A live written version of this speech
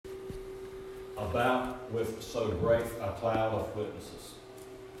about with so great a cloud of witnesses.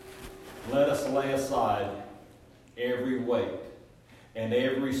 Let us lay aside every weight and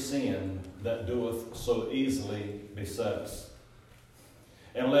every sin that doeth so easily beset us.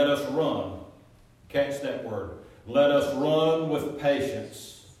 And let us run, catch that word, let us run with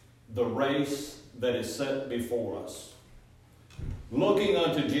patience the race that is set before us, looking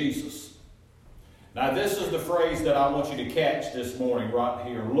unto Jesus. Now this is the phrase that I want you to catch this morning right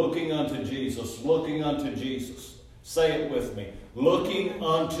here. Looking unto Jesus, looking unto Jesus. Say it with me. Looking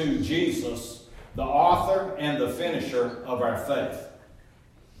unto Jesus, the author and the finisher of our faith,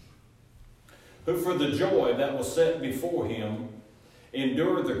 who for the joy that was set before him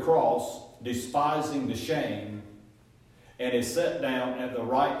endured the cross, despising the shame, and is set down at the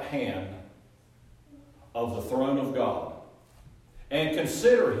right hand of the throne of God. And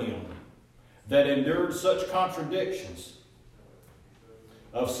consider him that endured such contradictions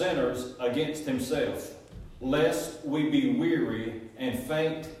of sinners against himself, lest we be weary and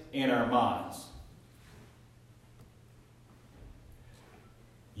faint in our minds.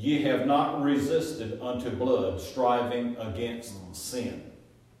 Ye have not resisted unto blood, striving against sin.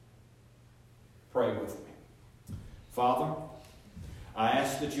 Pray with me. Father, I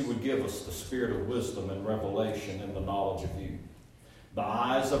ask that you would give us the spirit of wisdom and revelation in the knowledge of you. The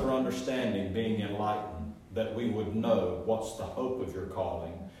eyes of our understanding being enlightened, that we would know what's the hope of your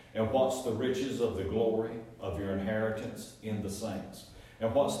calling, and what's the riches of the glory of your inheritance in the saints,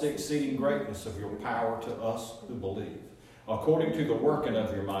 and what's the exceeding greatness of your power to us who believe, according to the working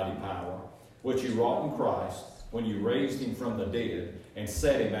of your mighty power, which you wrought in Christ, when you raised him from the dead, and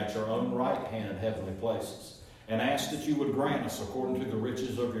set him at your own right hand in heavenly places, and ask that you would grant us, according to the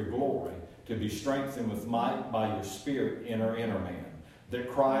riches of your glory, to be strengthened with might by your Spirit in our inner man, that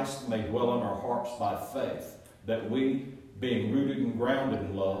Christ may dwell in our hearts by faith, that we, being rooted and grounded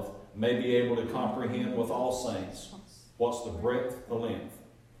in love, may be able to comprehend with all saints what's the breadth, the length,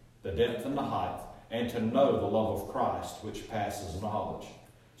 the depth, and the height, and to know the love of Christ, which passes knowledge,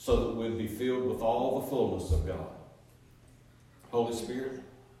 so that we'll be filled with all the fullness of God. Holy Spirit,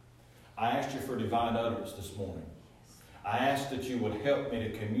 I ask you for divine utterance this morning. I ask that you would help me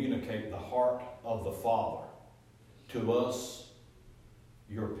to communicate the heart of the Father to us,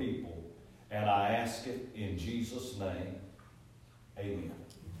 your people. And I ask it in Jesus' name. Amen.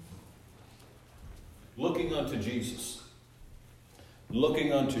 Looking unto Jesus.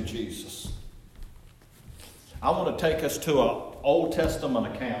 Looking unto Jesus. I want to take us to an Old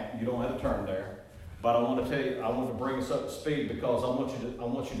Testament account. You don't have to turn there. But I want to tell you, I want to bring us up to speed because I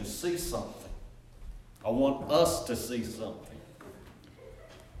want you to see something. I want us to see something.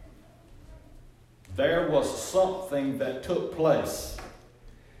 There was something that took place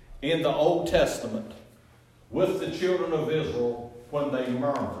in the Old Testament with the children of Israel when they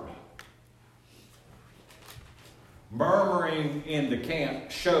murmured. Murmuring in the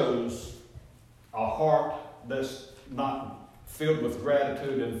camp shows a heart that's not filled with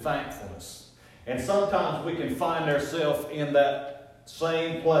gratitude and thankfulness. And sometimes we can find ourselves in that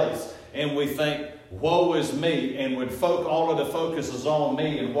same place and we think, woe is me, and all of the focus is on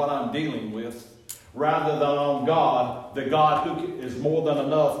me and what I'm dealing with, rather than on God, the God who is more than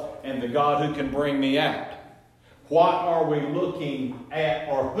enough and the God who can bring me out. What are we looking at,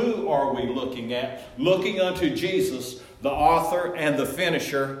 or who are we looking at? Looking unto Jesus, the author and the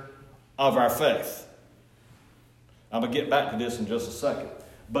finisher of our faith. I'm going to get back to this in just a second.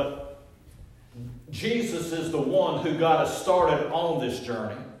 But Jesus is the one who got us started on this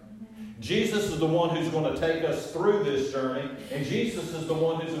journey. Jesus is the one who's going to take us through this journey. And Jesus is the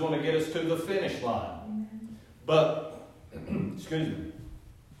one who's going to get us to the finish line. But, excuse me.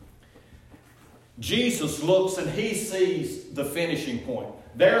 Jesus looks and he sees the finishing point.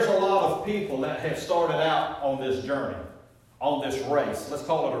 There's a lot of people that have started out on this journey, on this race. Let's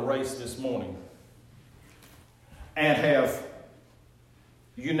call it a race this morning. And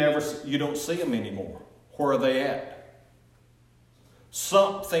you don't see them anymore. Where are they at?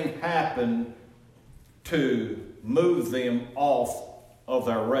 Something happened to move them off of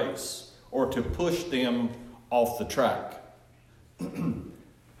their race or to push them off the track.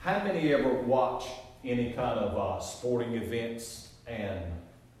 How many ever watch any kind of sporting events and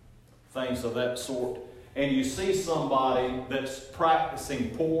things of that sort, and you see somebody that's practicing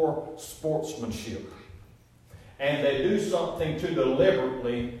poor sportsmanship, and they do something to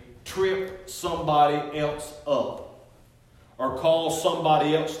deliberately trip somebody else up, or cause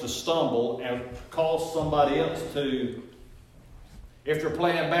somebody else to stumble, and cause somebody else to, if they're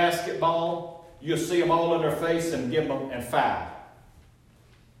playing basketball, you'll see them all in their face and give them and foul.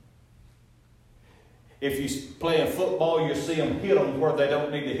 If you play in football, you see them hit them where they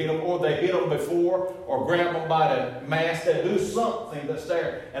don't need to hit them, or they hit them before, or grab them by the mask. They do something that's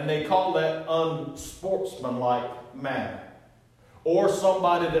there, and they call that unsportsmanlike manner. Or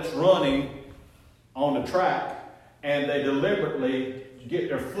somebody that's running on the track, and they deliberately get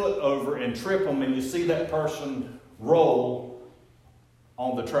their foot over and trip them, and you see that person roll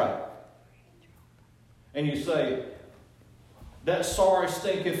on the track. And you say, that sorry,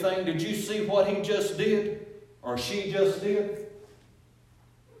 stinking thing, did you see what he just did? Or she just did?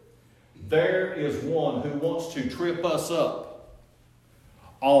 There is one who wants to trip us up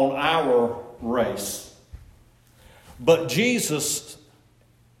on our race. But Jesus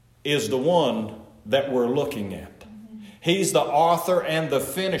is the one that we're looking at. He's the author and the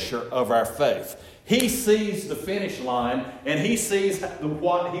finisher of our faith. He sees the finish line, and he sees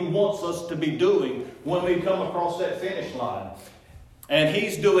what he wants us to be doing when we come across that finish line. And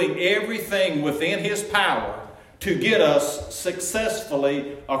he's doing everything within his power to get us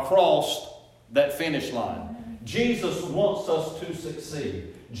successfully across that finish line. Jesus wants us to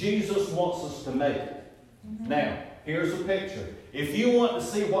succeed. Jesus wants us to make it. Now, here's a picture. If you want to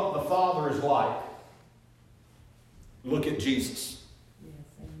see what the Father is like, look at Jesus. Yes,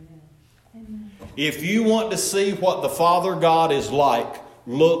 amen. If you want to see what the Father God is like,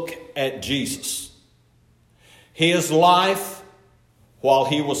 look at Jesus. His life while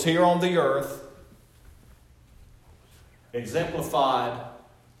he was here on the earth exemplified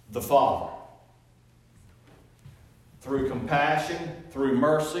the Father. Through compassion, through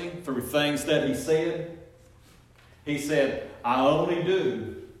mercy, through things that he said. He said, I only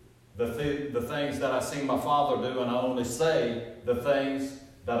do the things that I see my Father do, and I only say the things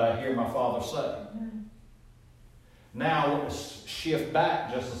that I hear my Father say. Now, I want to shift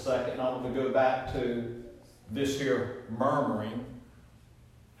back just a second. I want to go back to this here murmuring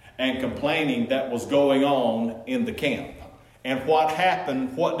and complaining that was going on in the camp. And what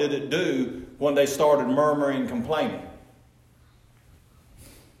happened, what did it do when they started murmuring and complaining?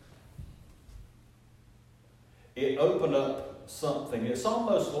 It opened up something. It's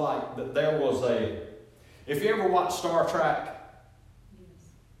almost like that there was if you ever watched Star Trek,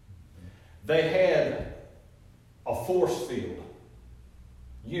 they had a force field.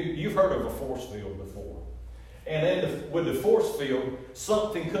 You've heard of a force field before. And with the force field,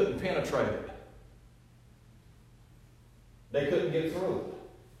 something couldn't penetrate it. They couldn't get through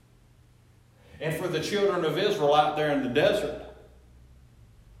it. And for the children of Israel out there in the desert,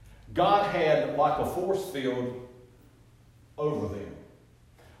 God had like a force field over them.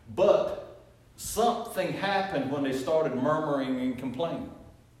 But something happened when they started murmuring and complaining.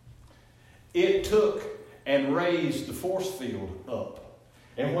 It took and raised the force field up.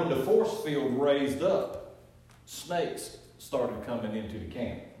 And when the force field raised up, snakes started coming into the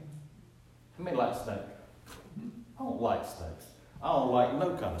camp. How many like snakes? I don't like snakes. I don't like no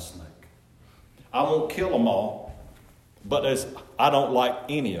kind of snake. I won't kill them all, but I don't like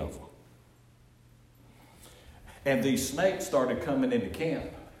any of them. And these snakes started coming into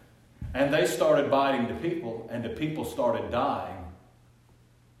camp. And they started biting the people, and the people started dying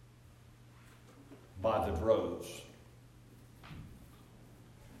by the droves.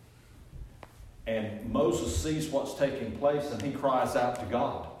 And Moses sees what's taking place, and he cries out to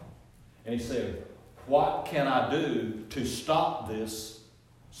God. And he said, what can I do to stop this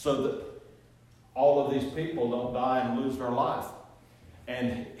so that all of these people don't die and lose their life?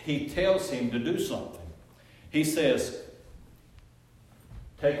 And he tells him to do something. He says,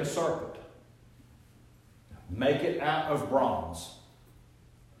 take a serpent, make it out of bronze.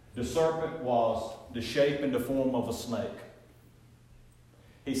 The serpent was the shape and the form of a snake.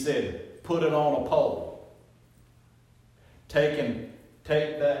 He said, put it on a pole. Take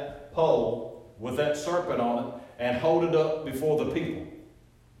that pole with that serpent on it and hold it up before the people.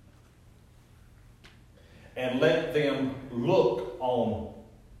 And let them look on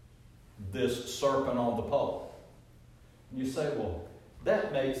this serpent on the pole. You say, well,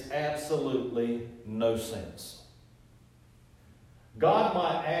 that makes absolutely no sense. God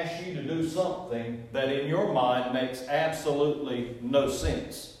might ask you to do something that in your mind makes absolutely no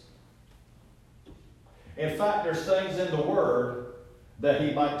sense. In fact, there's things in the Word that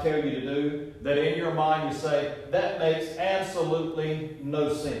He might tell you to do that in your mind you say, that makes absolutely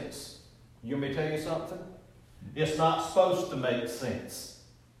no sense. You want me to tell you something? It's not supposed to make sense.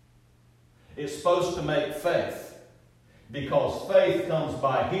 It's supposed to make faith. Because faith comes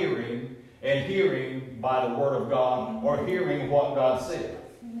by hearing, and hearing by the Word of God, or hearing what God said.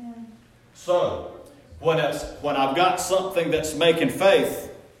 Amen. So, when I've got something that's making faith,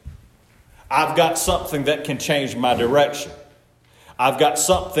 I've got something that can change my direction. I've got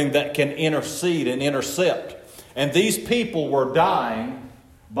something that can intercede and intercept. And these people were dying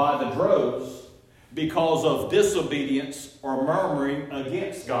by the droves because of disobedience or murmuring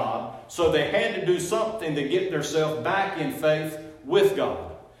against God. So they had to do something to get themselves back in faith with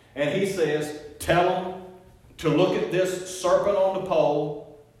God. And he says, tell them to look at this serpent on the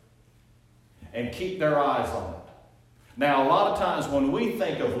pole and keep their eyes on it. Now, a lot of times when we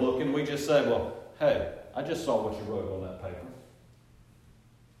think of looking, we just say, well, hey, I just saw what you wrote on that paper.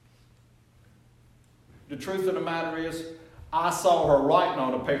 The truth of the matter is, I saw her writing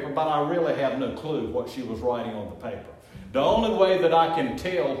on the paper, but I really have no clue what she was writing on the paper. The only way that I can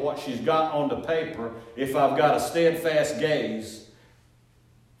tell what she's got on the paper, if I've got a steadfast gaze,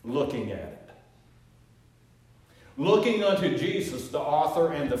 looking at it. Looking unto Jesus, the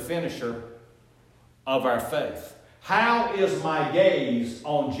author and the finisher of our faith. How is my gaze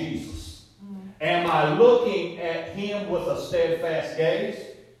on Jesus? Am I looking at him with a steadfast gaze?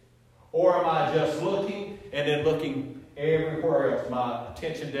 Or am I just looking and then looking everywhere else? My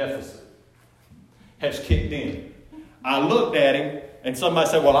attention deficit has kicked in. I looked at him, and somebody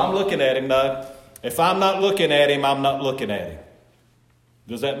said, well, I'm looking at him. No, if I'm not looking at him, I'm not looking at him.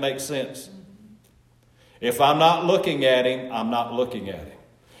 Does that make sense? If I'm not looking at him, I'm not looking at him.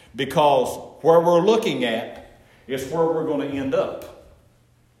 Because where we're looking at is where we're going to end up.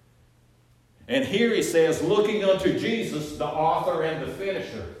 And here he says, looking unto Jesus, the author and the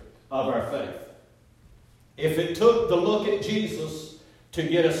finisher of our faith. If it took the look at Jesus to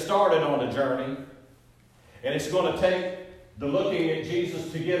get us started on a journey, and it's going to take the looking at Jesus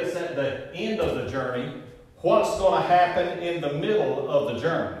to get us at the end of the journey, what's going to happen in the middle of the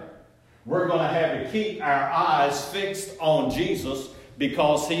journey? We're going to have to keep our eyes fixed on Jesus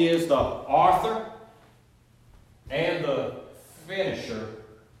because he is the author and the finisher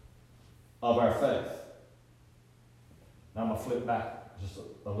of our faith. Now I'm going to flip back just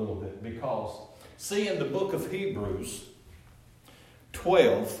a little bit because, see, in the book of Hebrews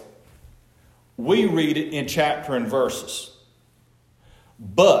 12, we read it in chapter and verses.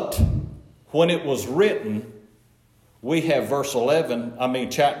 But when it was written, we have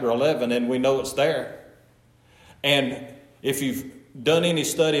chapter 11, and we know it's there. And if you've done any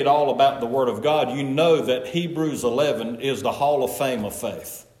study at all about the Word of God, you know that Hebrews 11 is the Hall of Fame of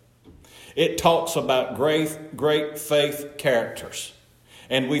faith. It talks about great faith characters.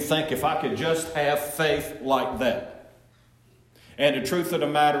 And we think, if I could just have faith like that. And the truth of the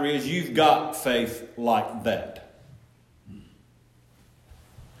matter is, you've got faith like that.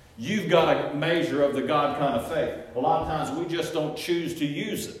 You've got a measure of the God kind of faith. A lot of times we just don't choose to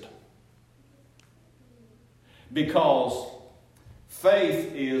use it. Because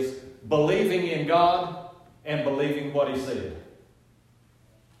faith is believing in God and believing what he said.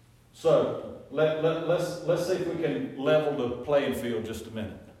 So let's see if we can level the playing field just a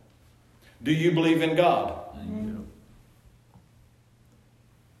minute. Do you believe in God? Mm-hmm.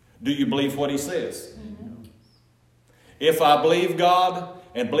 Do you believe what he says? Mm-hmm. If I believe God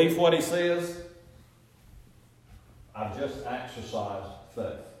and believe what he says, I've just exercised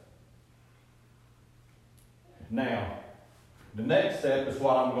faith. Now, the next step is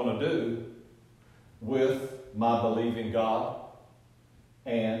what I'm going to do with my believing God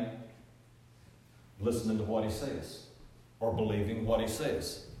and listening to what he says, or believing what he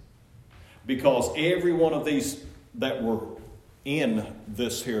says. Because every one of these that were in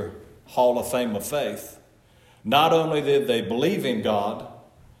this here Hall of Fame of faith, not only did they believe in God,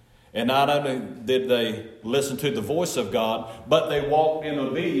 and not only did they listen to the voice of God, but they walked in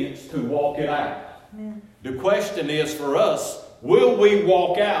obedience to walk it out. Amen. The question is for us, will we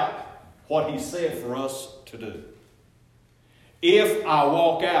walk out what he said for us to do? If I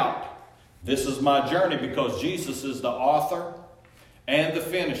walk out, this is my journey, because Jesus is the author and the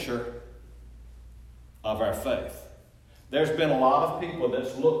finisher of our faith. There's been a lot of people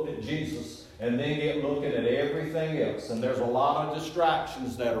that's looked at Jesus and then get looking at everything else. And there's a lot of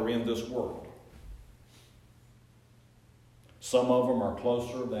distractions that are in this world. Some of them are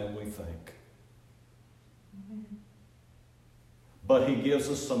closer than we think. But he gives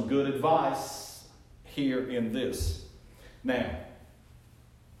us some good advice here in this. Now,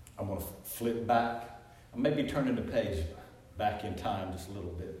 I'm going to flip back. and maybe turning the page back in time just a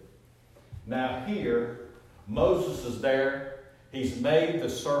little bit. Now here, Moses is there. He's made the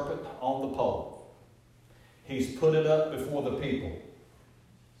serpent on the pole. He's put it up before the people.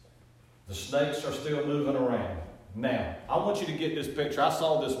 The snakes are still moving around. Now, I want you to get this picture. I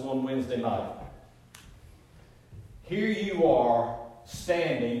saw this one Wednesday night. Here you are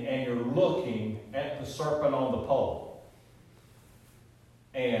standing and you're looking at the serpent on the pole.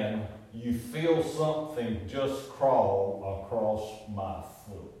 And you feel something just crawl across my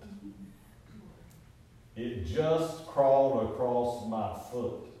foot. It just crawled across my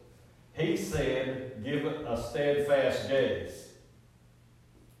foot. He said, give it a steadfast gaze.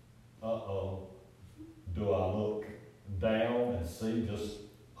 Uh-oh. Do I look down and see just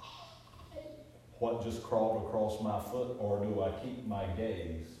what just crawled across my foot, or do I keep my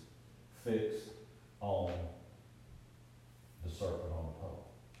gaze fixed on the serpent on the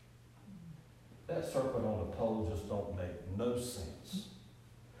pole? That serpent on the pole just don't make no sense.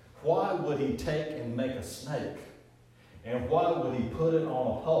 Why would he take and make a snake? And why would he put it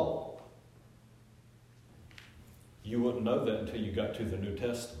on a pole? You wouldn't know that until you got to the New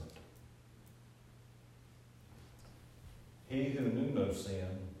Testament. He who knew no sin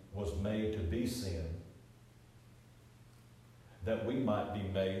was made to be sin, that we might be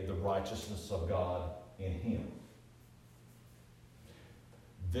made the righteousness of God in him.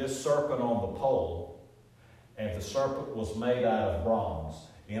 This serpent on the pole, and the serpent was made out of bronze.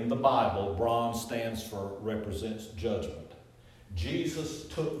 In the Bible, bronze represents judgment. Jesus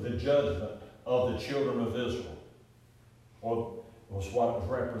took the judgment of the children of Israel, or was what it was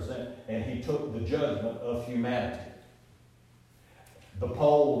represent, and he took the judgment of humanity. The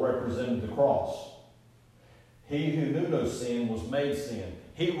pole represented the cross. He who knew no sin was made sin.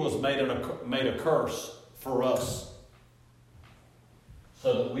 He was made a curse for us,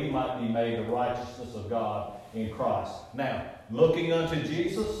 so that we might be made the righteousness of God in Christ. Now, looking unto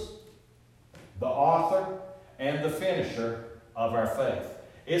Jesus, the author and the finisher of our faith.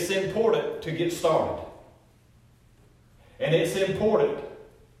 It's important to get started. And it's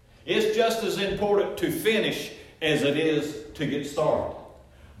just as important to finish as it is to get started.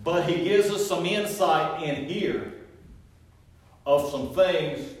 But he gives us some insight in here of some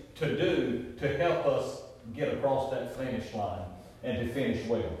things to do to help us get across that finish line and to finish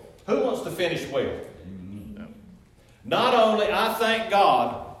well. Who wants to finish well? No. Not only, I thank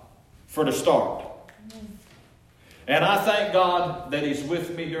God for the start. And I thank God that he's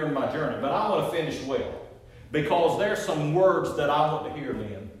with me during my journey. But I want to finish well. Because there's some words that I want to hear,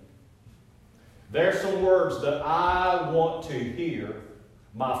 Lynn. There's some words that I want to hear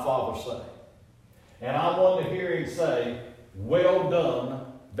my Father say. And I want to hear him say, well done,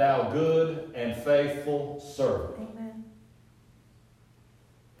 thou good and faithful servant. Amen.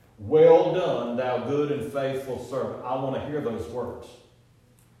 Well done, thou good and faithful servant. I want to hear those words.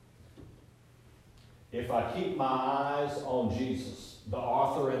 If I keep my eyes on Jesus, the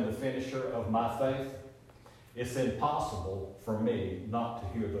author and the finisher of my faith, it's impossible for me not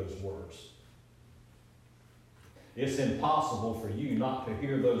to hear those words. It's impossible for you not to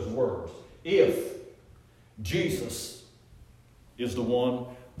hear those words if Jesus is the one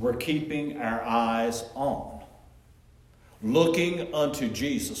we're keeping our eyes on. Looking unto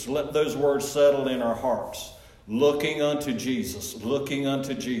Jesus. Let those words settle in our hearts. Looking unto Jesus. Looking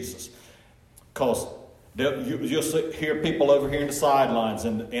unto Jesus. Because you'll hear people over here in the sidelines,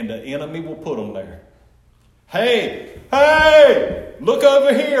 and the enemy will put them there. Hey, look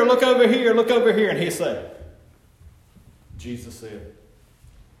over here, look over here, look over here. And he said, Jesus said,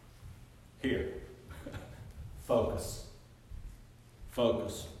 here, focus.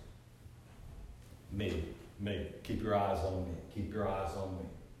 Me. Keep your eyes on me. Keep your eyes on me.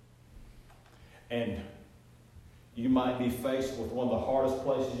 And you might be faced with one of the hardest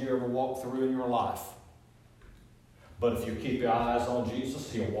places you ever walked through in your life. But if you keep your eyes on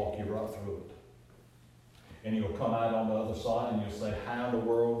Jesus, he'll walk you right through it. And you'll come out on the other side and you'll say, how in the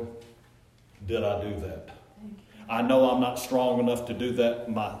world did I do that? I know I'm not strong enough to do that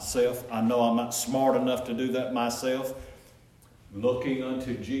myself. I know I'm not smart enough to do that myself. Looking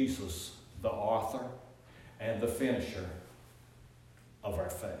unto Jesus, the author and the finisher of our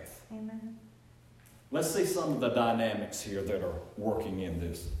faith. Amen. Let's see some of the dynamics here that are working in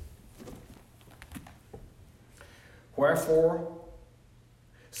this. Wherefore,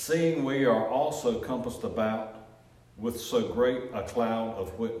 seeing we are also compassed about with so great a cloud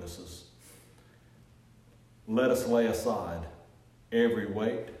of witnesses, let us lay aside every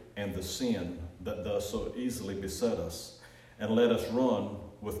weight and the sin that does so easily beset us, and let us run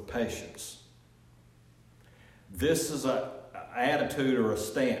with patience. This is an attitude or a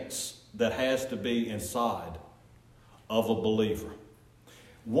stance that has to be inside of a believer.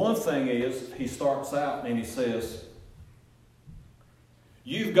 One thing is, he starts out and he says,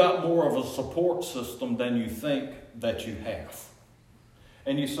 you've got more of a support system than you think that you have.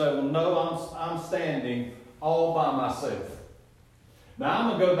 And you say, well, no, I'm standing all by myself. Now, I'm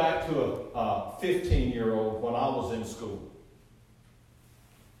going to go back to a 15-year-old when I was in school.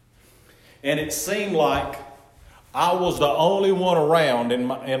 And it seemed like I was the only one around in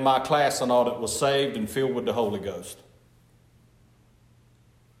my class and all that was saved and filled with the Holy Ghost.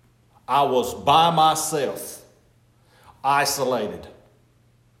 I was by myself, isolated.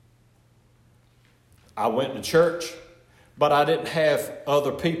 I went to church, but I didn't have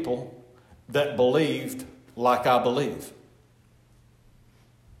other people that believed like I believe.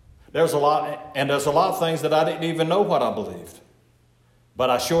 There's a lot of things that I didn't even know what I believed. But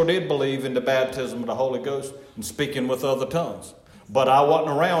I sure did believe in the baptism of the Holy Ghost and speaking with other tongues. But I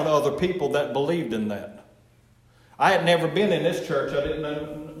wasn't around other people that believed in that. I had never been in this church. I didn't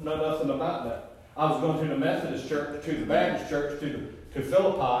know nothing about that. I was going to the Methodist church, to the Baptist church, to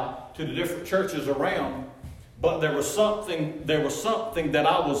Philippi, to the different churches around. But there was something that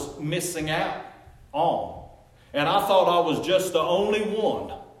I was missing out on. And I thought I was just the only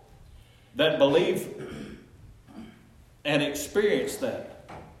one that believed and experienced that.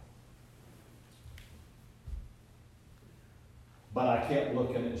 But I kept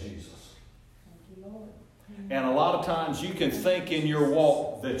looking at Jesus. Thank you, Lord. And a lot of times you can think in your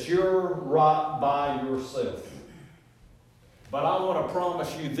walk that you're right by yourself. But I want to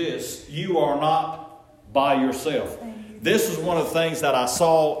promise you this, you are not by yourself. This is one of the things that I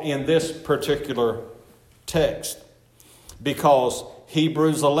saw in this particular text, because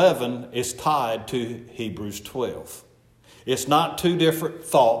Hebrews 11 is tied to Hebrews 12. It's not two different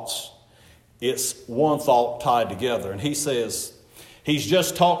thoughts. It's one thought tied together. And he says, he's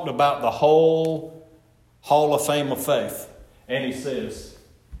just talked about the whole Hall of Fame of Faith. And he says,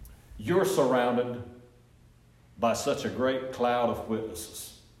 you're surrounded by such a great cloud of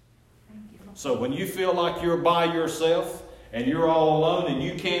witnesses. So when you feel like you're by yourself and you're all alone and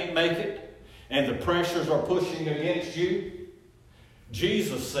you can't make it and the pressures are pushing against you,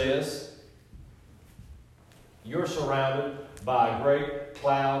 Jesus says, you're surrounded by a great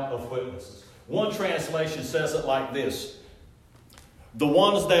cloud of witnesses. One translation says it like this: the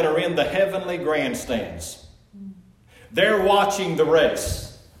ones that are in the heavenly grandstands. They're watching the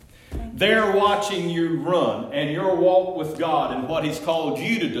race. They're watching you run, and your walk with God and what He's called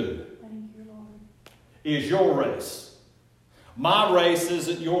you to do is your race. My race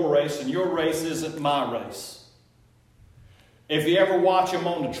isn't your race, and your race isn't my race. If you ever watch them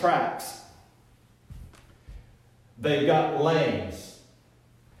on the tracks, they've got lanes,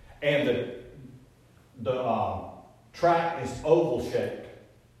 and the track is oval shaped,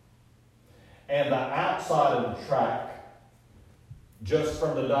 and the outside of the track, just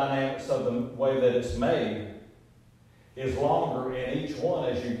from the dynamics of the way that it's made, is longer, and each one,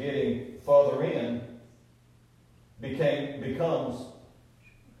 as you're getting further in, becomes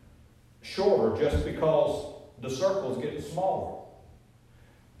shorter just because the circle's getting smaller.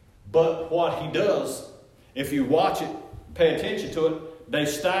 But what he does, if you watch it, pay attention to it, they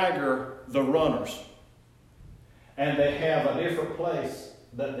stagger the runners. And they have a different place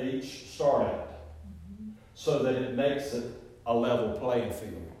that they each start at, so that it makes it a level playing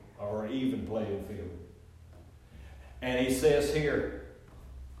field, or an even playing field. And he says here,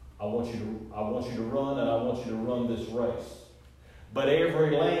 I want you to run, and I want you to run this race. But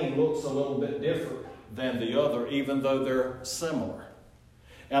every lane looks a little bit different than the other, even though they're similar.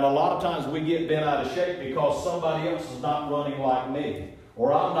 And a lot of times we get bent out of shape because somebody else is not running like me,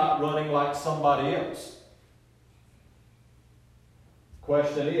 or I'm not running like somebody else.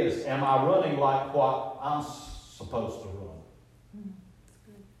 Question is, am I running like what I'm supposed to run?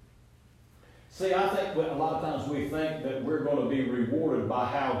 See, I think a lot of times we think that we're going to be rewarded by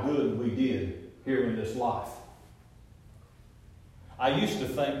how good we did here in this life. I used to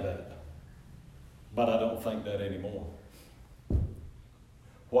think that, but I don't think that anymore.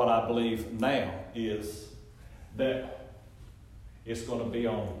 What I believe now is that it's going to be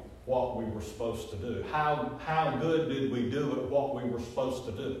on what we were supposed to do. How good did we do at what we were supposed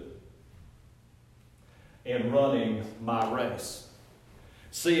to do in running my race?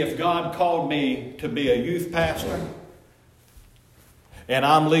 See, if God called me to be a youth pastor and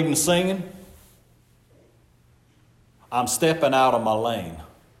I'm leading singing, I'm stepping out of my lane.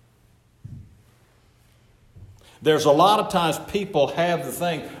 There's a lot of times people have the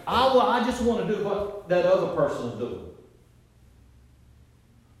thing, I just want to do what that other person's doing.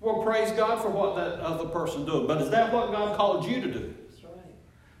 Well, praise God for what that other person's doing. But is that what God called you to do? That's right.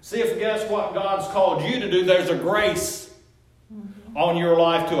 See, if guess what God's called you to do, there's a grace on your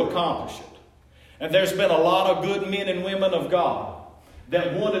life to accomplish it. And there's been a lot of good men and women of God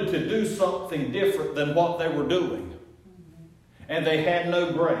that wanted to do something different than what they were doing. And they had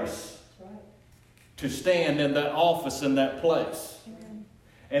no grace to stand in that office, in that place.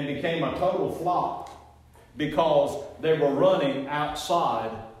 And became a total flop because they were running outside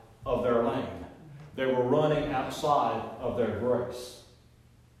of their lane. They were running outside of their grace.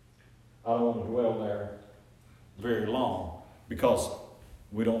 I don't want to dwell there very long because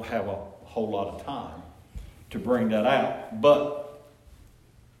we don't have a whole lot of time to bring that out. But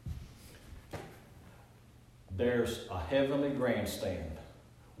there's a heavenly grandstand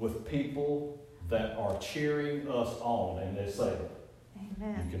with people that are cheering us on, and they say,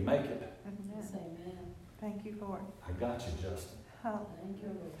 Amen. you can make it. Amen. Thank you, Lord. I got you, Justin. Thank you,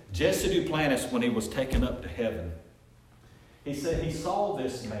 Lord. Jesse Duplantis, when he was taken up to heaven, he said he saw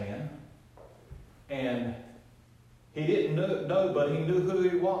this man, and he didn't know, but he knew who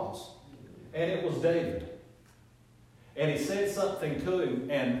he was. And it was David. And he said something to him,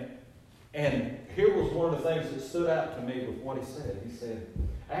 and here was one of the things that stood out to me with what he said. He said,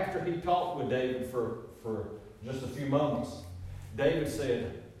 after he talked with David for just a few moments, David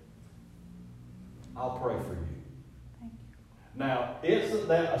said, I'll pray for you. Thank you. Now, isn't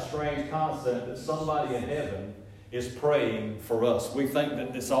that a strange concept that somebody in heaven is praying for us? We think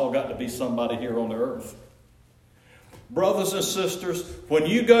that it's all got to be somebody here on the earth. Brothers and sisters, when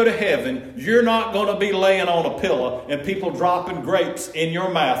you go to heaven, you're not going to be laying on a pillow and people dropping grapes in your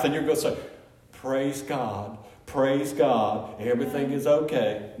mouth and you're going to say, praise God, everything is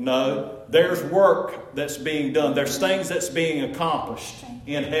okay. No, there's work that's being done. There's things that's being accomplished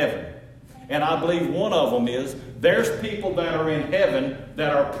in heaven. And I believe one of them is there's people that are in heaven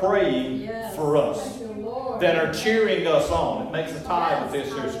that are praying for us, that are cheering us on. It makes a tie with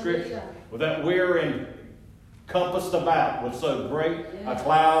this here scripture, that we're encompassed about with so great a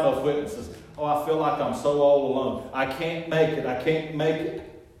cloud of witnesses. Oh, I feel like I'm so all alone. I can't make it.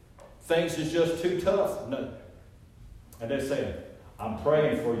 Things is just too tough. No. And they're saying, I'm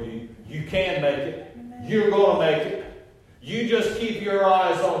praying for you. You can make it. You're going to make it. You just keep your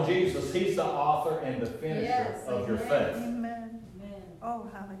eyes on Jesus. He's the author and the finisher of your faith. Amen. Oh,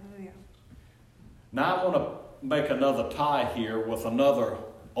 hallelujah. Now I want to make another tie here with another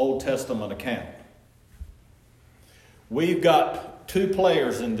Old Testament account. We've got two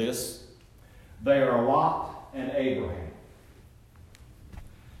players in this. They are Lot and Abraham.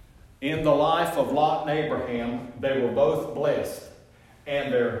 In the life of Lot and Abraham, they were both blessed.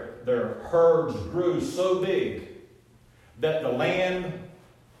 And their herds grew so big that the land,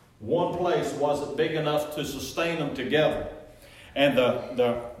 one place, wasn't big enough to sustain them together. And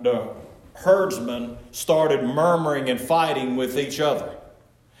the herdsmen started murmuring and fighting with each other.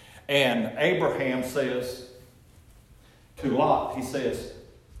 And Abraham says to Lot, he says,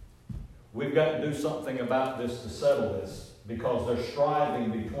 we've got to do something about this to settle this, because they're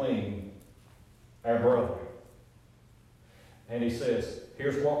striving between our brethren. And he says,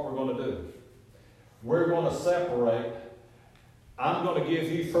 here's what we're going to do. We're going to separate. I'm going to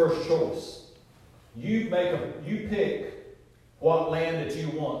give you first choice. You pick what land that you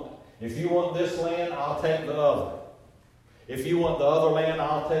want. If you want this land, I'll take the other. If you want the other land,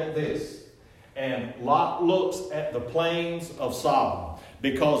 I'll take this. And Lot looks at the plains of Sodom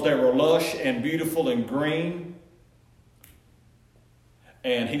because they were lush and beautiful and green.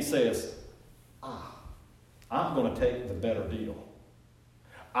 And he says, I'm going to take the better deal.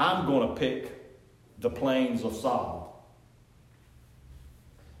 I'm going to pick the plains of Sodom.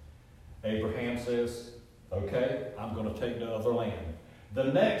 Abraham says, okay, I'm going to take the other land. The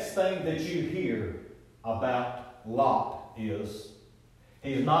next thing that you hear about Lot is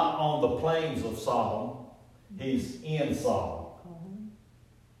he's not on the plains of Sodom, he's in Sodom.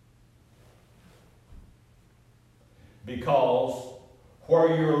 Because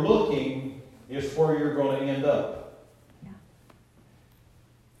where you're looking is where you're going to end up. Yeah.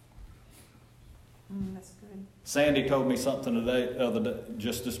 That's good. Sandy told me something the other day,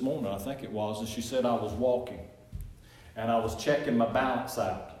 just this morning, I think it was, and she said I was walking. And I was checking my balance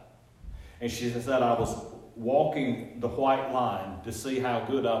out. And she said I was walking the white line to see how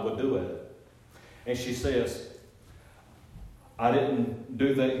good I would do at it. And she says, I didn't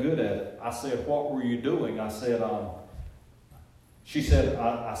do that good at it. I said, what were you doing? I said, she said,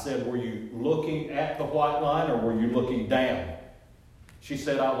 I said, were you looking at the white line or were you looking down? She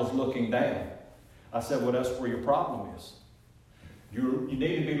said, I was looking down. I said, well, that's where your problem is. You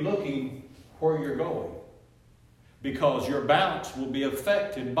need to be looking where you're going, because your balance will be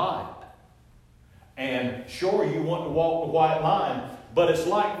affected by it. And sure, you want to walk the white line, but it's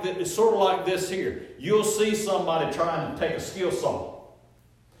sort of like this here. You'll see somebody trying to take a skill saw,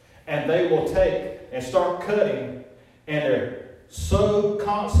 and they will take and start cutting, and they're so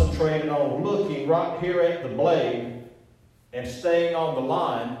concentrated on looking right here at the blade and staying on the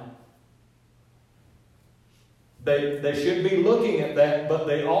line. They should be looking at that, but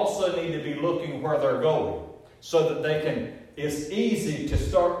they also need to be looking where they're going, so that they can it's easy to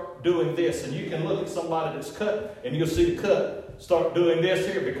start doing this. And you can look at somebody that's cut, and you'll see the cut start doing this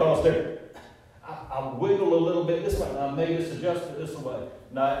here because I wiggle a little bit this way. I may just adjust it this way.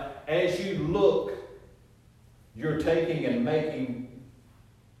 Now, as you look, you're taking and making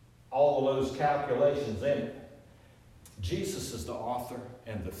all of those calculations in it. Jesus is the author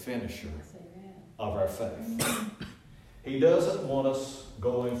and the finisher of our faith. He doesn't want us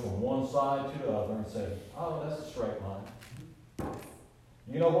going from one side to the other and saying, oh, that's a straight line.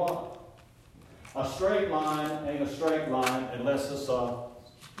 You know what? A straight line ain't a straight line unless it's a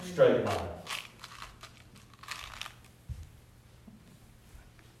straight line.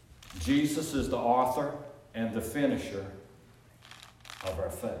 Jesus is the author and the finisher of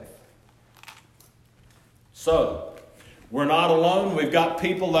our faith. So, we're not alone. We've got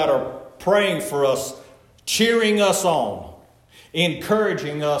people that are praying for us, cheering us on,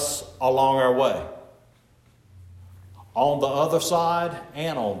 encouraging us along our way. On the other side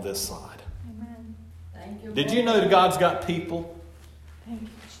and on this side. Amen. Thank you. Did you know that God's got people? Thank you,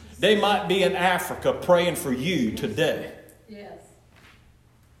 Jesus. They might be in Africa praying for you today. Yes.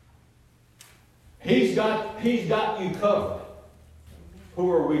 He's got you covered.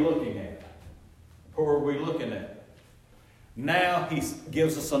 Who are we looking at? Who are we looking at? Now he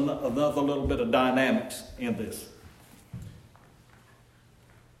gives us another little bit of dynamics in this.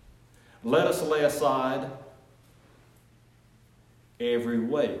 Let us lay aside every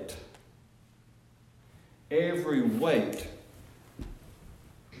weight. Every weight.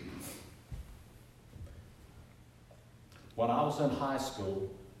 When I was in high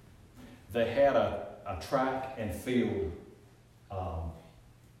school, they had a track and field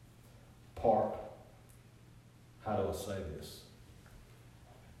part. How do I say this?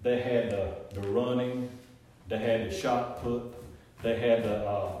 They had the running, they had the shot put, they had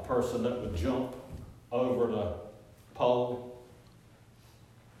the person that would jump over the pole.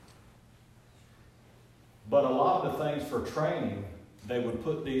 But a lot of the things for training, they would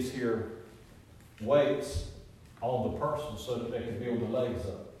put these here weights on the person so that they could build the legs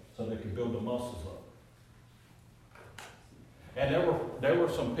up, so they could build the muscles up. And there were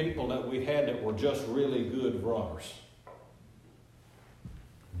some people that we had that were just really good runners.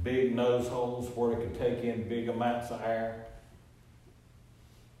 Big nose holes where they could take in big amounts of air.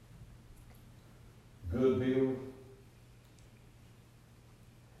 Good build.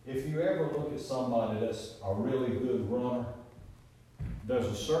 If you ever look at somebody that's a really good runner, there's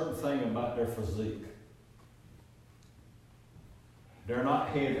a certain thing about their physique. They're not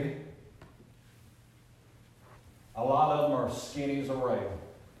heavy. A lot of them are skinny as a rail.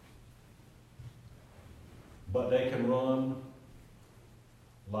 But they can run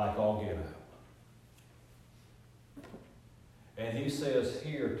like all get out. And he says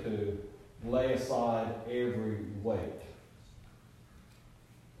here to lay aside every weight.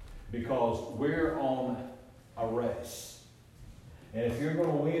 Because we're on a race. And if you're going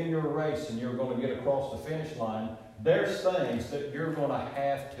to win your race and you're going to get across the finish line, there's things that you're going to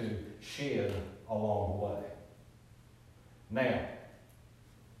have to shed along the way. Now,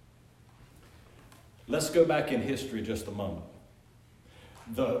 let's go back in history just a moment.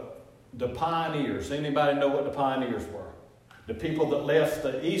 The pioneers, anybody know what the pioneers were? The people that left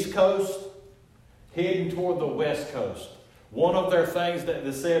the East Coast heading toward the West Coast. One of their things that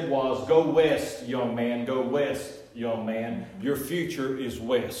they said was, go west, young man, go west, young man. Your future is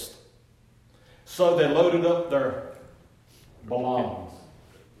west. So they loaded up their belongings.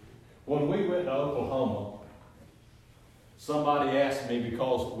 When we went to Oklahoma, somebody asked me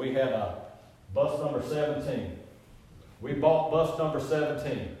because we had a bus number 17. We bought bus number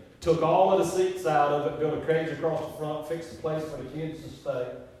 17. Took all of the seats out of it, built a cage across the front, fixed a place for the kids to stay,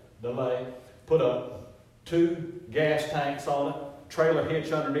 delay, put up 2 gas tanks on it, trailer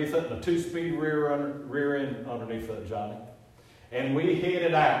hitch underneath it, and a 2-speed rear end underneath it, Johnny. And we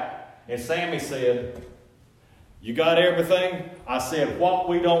headed out. And Sammy said, you got everything? I said, what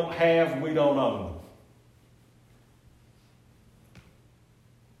we don't have, we don't own.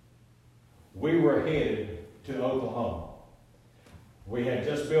 We were headed to Oklahoma. We had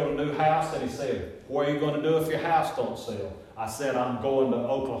just built a new house, and he said, what are you going to do if your house don't sell? I said, I'm going to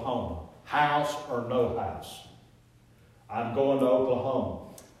Oklahoma. House or no house. I'm going to Oklahoma.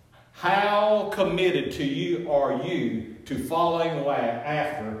 How committed to you are you to following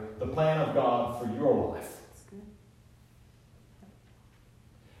after the plan of God for your life?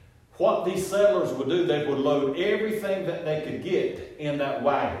 What these settlers would do, they would load everything that they could get in that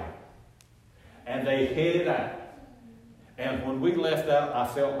wagon. And they headed out. And when we left out, I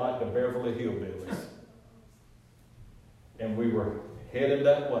felt like the Beverly Hillbillies. And we were headed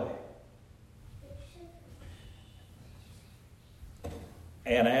that way.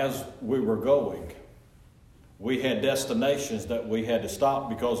 And as we were going, we had destinations that we had to stop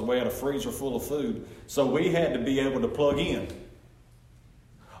because we had a freezer full of food. So we had to be able to plug in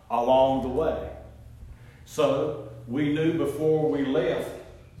along the way. So we knew before we left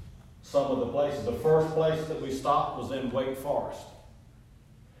some of the places. The first place that we stopped was in Wake Forest.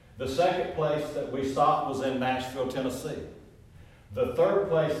 The second place that we stopped was in Nashville, Tennessee. The third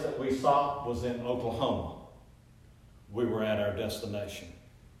place that we stopped was in Oklahoma. We were at our destination.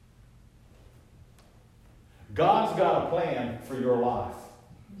 God's got a plan for your life.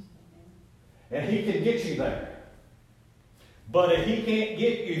 And He can get you there. But He can't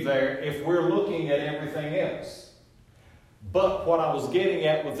get you there if we're looking at everything else. But what I was getting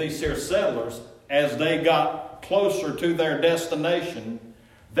at with these here settlers, as they got closer to their destination,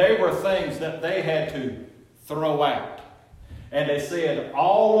 they were things that they had to throw out. And they said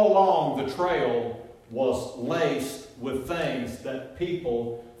all along the trail was laced with things that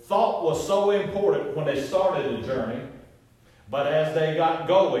people thought was so important when they started the journey, but as they got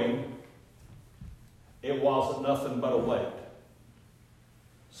going, it wasn't nothing but a weight.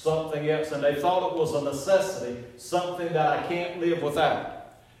 Something else, and they thought it was a necessity, something that I can't live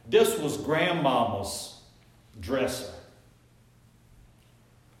without. This was grandmama's dresser.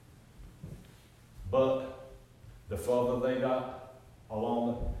 But the further they got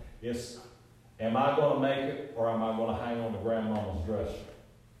along, it's, am I going to make it, or am I going to hang on to grandmama's dresser?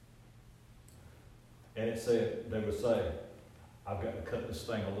 And it said, they would say, I've got to cut this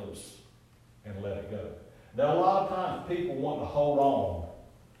thing loose and let it go. Now, a lot of times people want to hold on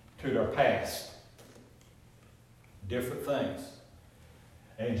to their past, different things.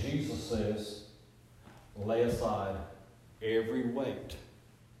 And Jesus says, lay aside every weight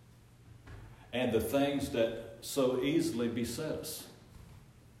and the things that so easily beset us.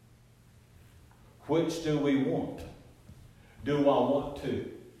 Which do we want? Do I want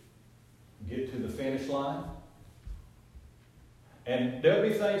to get to the finish line? And there'll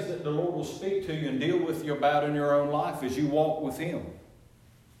be things that the Lord will speak to you and deal with you about in your own life as you walk with Him.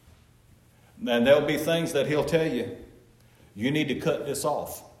 And there'll be things that He'll tell you, you need to cut this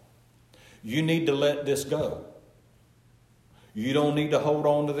off. You need to let this go. You don't need to hold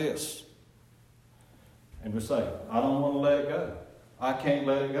on to this. And we say, I don't want to let it go. I can't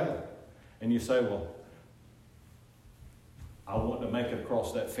let it go. And you say, well, I want to make it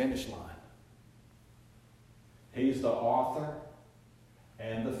across that finish line. He's the author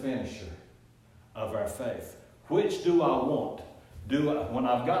and the finisher of our faith. Which do I want? When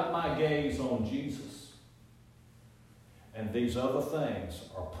I've got my gaze on Jesus and these other things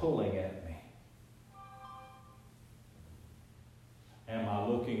are pulling at me, am I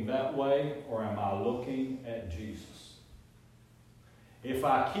looking that way or am I looking at Jesus? If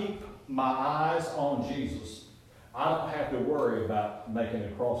I keep my eyes on Jesus, I don't have to worry about making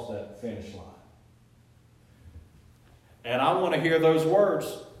it across that finish line. And I want to hear those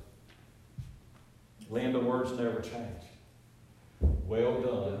words. Lynn, the words never change. Well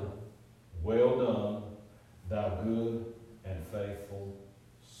done, thou good and faithful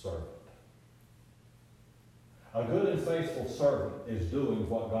servant. A good and faithful servant is doing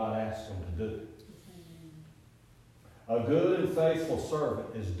what God asked him to do. A good and faithful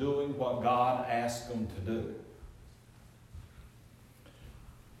servant is doing what God asked him to do.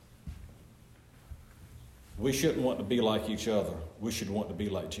 We shouldn't want to be like each other. We should want to be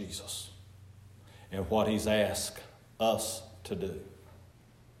like Jesus and what He's asked us to do.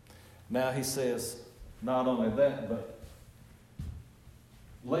 Now He says, not only that, but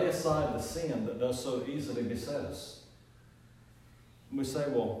lay aside the sin that does so easily beset us. And we say,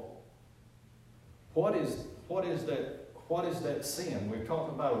 well, what is that sin? We've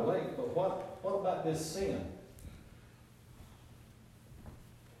talked about a weight, but what about this sin?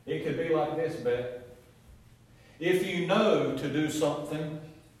 It could be like this, Beth. If you know to do something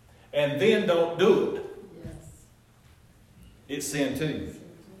and then don't do it, yes, it's sin too.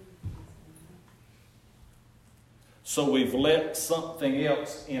 So we've let something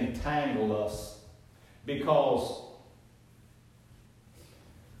else entangle us because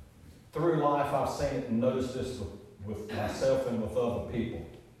through life I've seen it and noticed this with myself and with other people.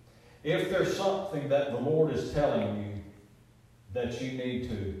 If there's something that the Lord is telling you that you need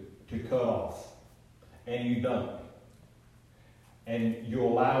to cut off, and you don't, and you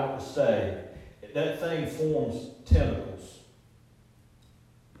allow it to stay, that thing forms tentacles.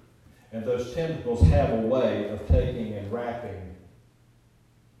 And those tentacles have a way of taking and wrapping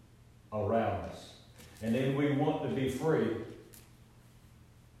around us. And then we want to be free,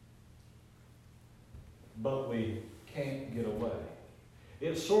 but we can't get away.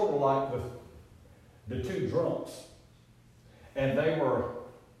 It's sort of like with the two drunks And they were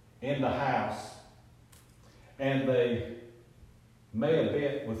in the house, and they made a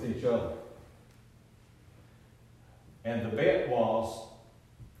bet with each other. And the bet was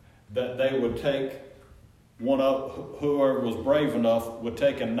that they would take whoever was brave enough would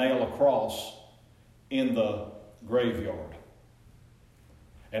take and nail a cross in the graveyard.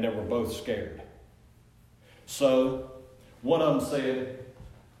 And they were both scared. So one of them said,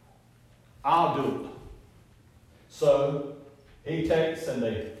 I'll do it. So he takes and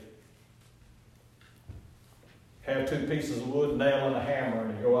they have 2 pieces of wood, nail and a hammer,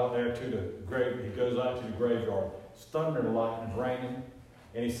 and he go out there to the grave. He goes out to the graveyard. It's thunder and lightning, raining.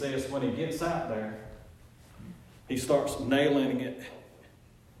 And he says when he gets out there, he starts nailing it,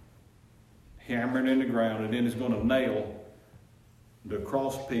 hammering it in the ground, and then he's going to nail the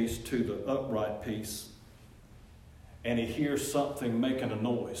cross piece to the upright piece. And he hears something making a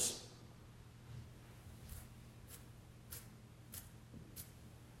noise.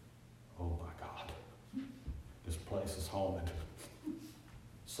 Oh my God. This place is haunted.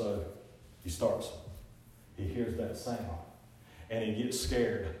 So he hears that sound. And he gets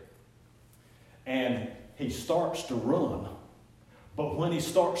scared. And he starts to run. But when he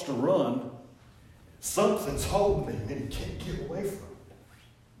starts to run, something's holding him and he can't get away from it.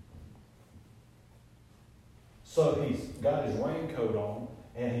 So he's got his raincoat on,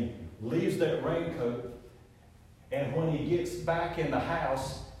 and he leaves that raincoat, and when he gets back in the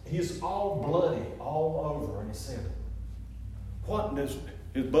house, he's all bloody all over. And he said,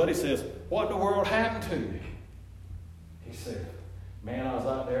 his buddy says, what in the world happened to you? He said, man, I was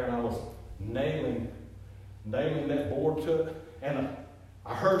out there and I was nailing that board to it, and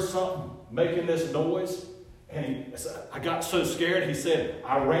I heard something making this noise, and I got so scared. He said,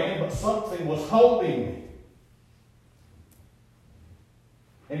 I ran, but something was holding me.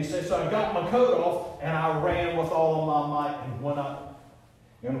 And he said, so I got my coat off, and I ran with all of my might.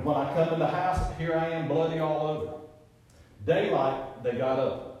 And when I come in the house, here I am, bloody all over. Daylight, they got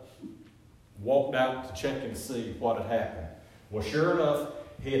up, walked out to check and see what had happened. Well, sure enough,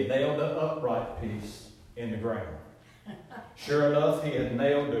 he had nailed the upright piece in the ground. Sure enough, he had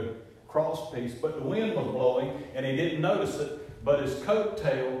nailed the cross piece, but the wind was blowing, and he didn't notice it, but his coat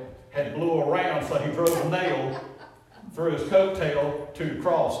tail had blew around, so he drove a nail through his coat tail to the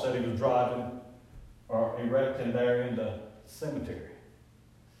cross that he was driving or erecting there in the cemetery.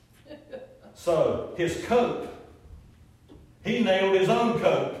 So his coat, he nailed his own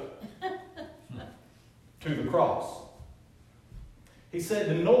coat to the cross. He said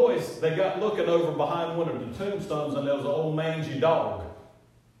the noise, they got looking over behind one of the tombstones, and there was an old mangy dog.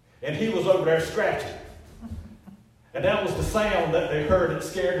 And he was over there scratching. And that was the sound that they heard that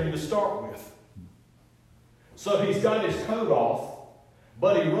scared him to start with. So he's got his coat off,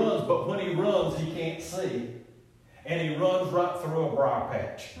 but he runs, but when he runs, he can't see. And he runs right through a briar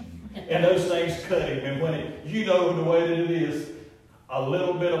patch. And those things cut him. And when you know the way that it is, a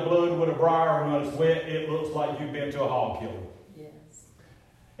little bit of blood with a briar, and when it's wet, it looks like you've been to a hog killer. Yes.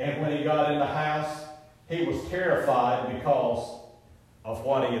 And when he got in the house, he was terrified because of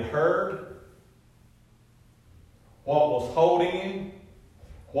what he had heard, what was holding him,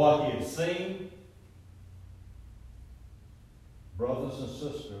 what he had seen. Brothers and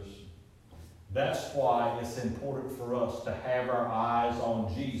sisters, that's why it's important for us to have our eyes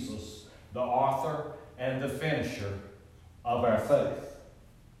on Jesus, the author and the finisher of our faith,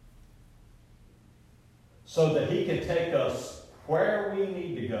 so that he can take us where we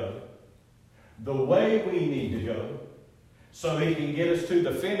need to go, the way we need to go, so he can get us to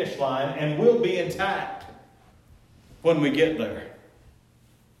the finish line, and we'll be intact when we get there.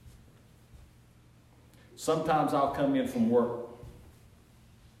 Sometimes I'll come in from work,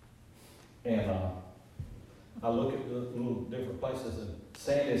 and I look at the little different places, and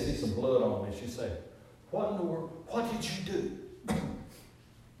Sandy sees some blood on me. She said, what in the world? What did you do?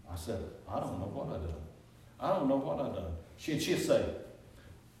 I said, I don't know what I done. I don't know what I done. She'd say,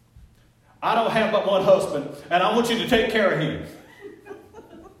 I don't have but one husband, and I want you to take care of him.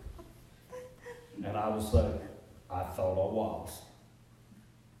 And I would say, I thought I was.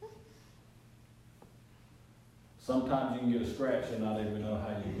 Sometimes you can get a scratch and not even know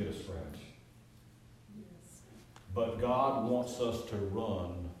how you get a scratch. But God wants us to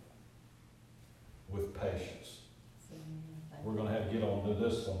run with patience. We're going to have to get on to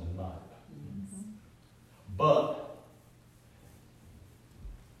this one tonight. But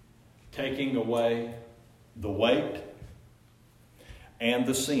taking away the weight and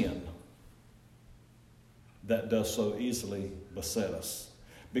the sin that does so easily beset us.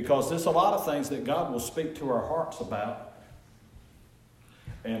 Because there's a lot of things that God will speak to our hearts about,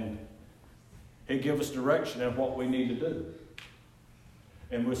 and He'll give us direction in what we need to do.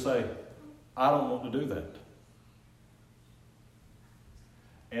 And we say, I don't want to do that.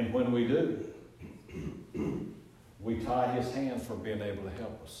 And when we do, we tie his hands for being able to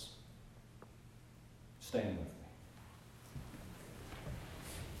help us. Stand with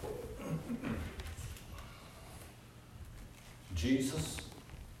me. Jesus,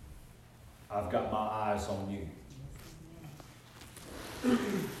 I've got my eyes on you.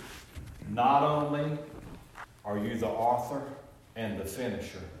 Not only are you the author and the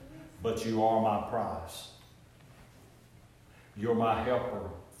finisher, but you are my prize. You're my helper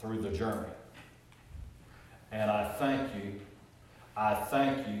through the journey. And I thank you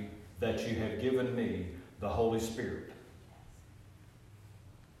that you have given me the Holy Spirit.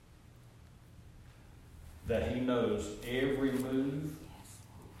 That he knows every move,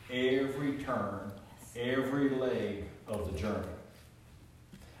 every turn, every leg of the journey.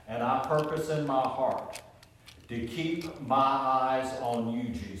 And I purpose in my heart to keep my eyes on you,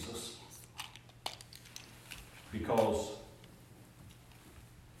 Jesus. Because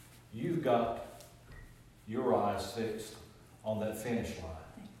you've got your eyes fixed on that finish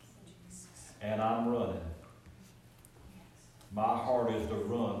line. And I'm running. My heart is to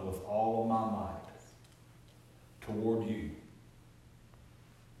run with all of my might toward you.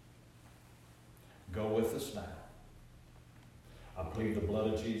 Go with us now. I plead the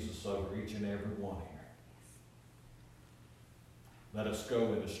blood of Jesus over each and every one here. Let us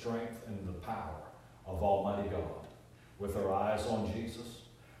go in the strength and the power of Almighty God, with our eyes on Jesus,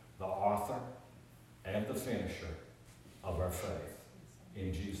 the author and the finisher of our faith.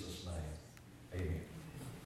 In Jesus' name, amen.